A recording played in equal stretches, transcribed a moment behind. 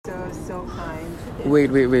so kind.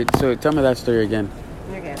 Wait. So tell me that story again.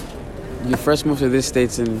 Okay. You first moved to these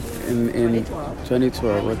states in 2012.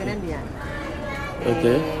 I was in Okay. India.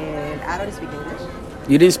 Okay. And I don't speak English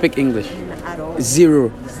You didn't speak English. at all.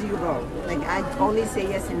 Zero. Zero. Like I only say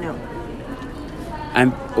yes and no.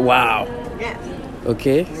 And wow. Yes.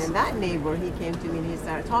 Okay. And then that neighbor, he came to me and he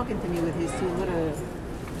started talking to me with his two little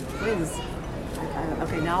twins.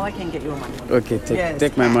 Okay, now I can get your money. Okay, Yes,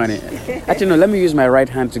 take my cash. money. Actually, no, let me use my right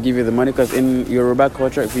hand to give you the money because in Yoruba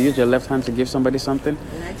culture, if you use your left hand to give somebody something,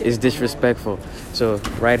 it's disrespectful. So,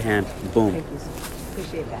 right hand, boom. Thank you, sir.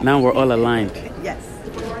 Appreciate that. Now we're all aligned. Yes.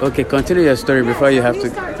 Okay, continue your story before you have He to.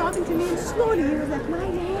 started talking to me and slowly he was like, my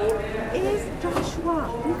name is Joshua.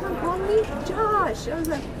 You can call me Josh. I was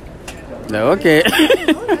like, No, okay.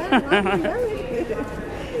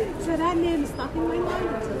 so that name stuck in my mind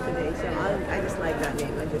until today. So I just like that name.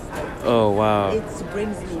 Oh, wow. It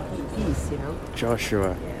brings me peace, you know.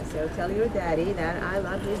 Joshua. Yeah. So tell your daddy that I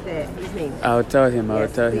love his name. I'll tell him.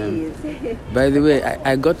 Yes, him. please. By the way,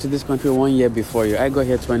 I got to this country 1 year before you. I got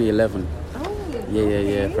here 2011. Oh. Yeah,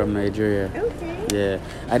 okay. from Nigeria. Okay. Yeah,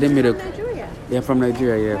 I didn't meet From a. Nigeria. Yeah, from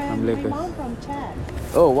Nigeria. Yeah, from My Lagos. mom from Chad.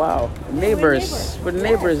 Oh wow, we're neighbors. We're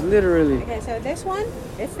neighbors, literally. Okay, so this one,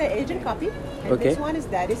 it's the agent copy. And Okay. this one is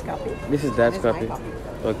daddy's copy. This is dad's This is my copy.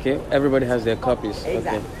 Okay, everybody has their copies.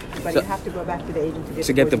 Exactly. Okay. But So- you have to go back to the agent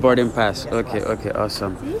To get the boarding pass. Yes, Okay, boss. okay,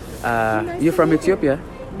 awesome. See? You from Ethiopia?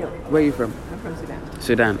 No, Where are you from? I'm from Sudan.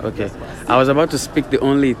 Sudan. Okay. Yes, boss. I was about to speak the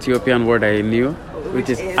only Ethiopian word I knew, which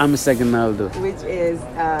is Amsegnaldo. Which is,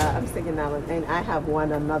 I'm thinking now, and I have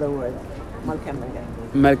another word, Malkamanga.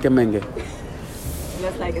 Melkemenge.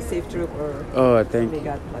 That's like a safe trip or Oh, thank may you.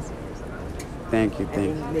 God bless you. Thank you. I Thank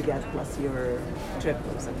you. mean, may God bless your trip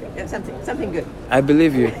or something. Yeah, something good. I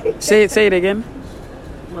believe you. Say it again.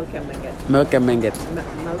 Malkamanga. Melkemenget.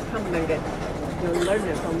 Malkamanga. You'll learn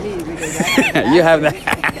it from me because You have that.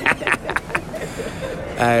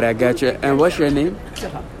 Alright, I got you. And what's your name?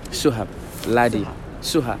 Suham. Suhab. Ladi.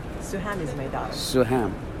 Suha. Suham is my daughter.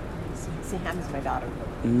 Suham. Siham is my daughter.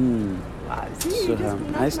 Mm. Wow. See, you Suham. just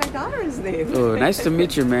pronounced my daughter's name. Oh, nice to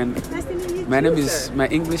meet you, man. Nice to meet you My too, name is sir. my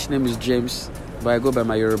English name is James, but I go by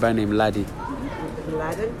my Yoruba name Ladi.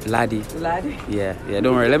 Laden? Ladi. Laden? Yeah.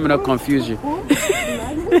 Don't worry. Let me not confuse you.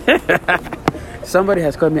 Somebody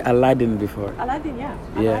has called me Aladdin before. Aladdin, yeah.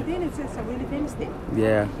 Yeah. Aladdin is a really famous name.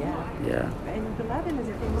 Yeah. Yeah. And Aladdin is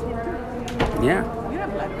a famous name too. Yeah. You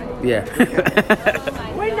have blood, right? Yeah.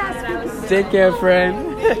 We're not speaking. Take care, friend.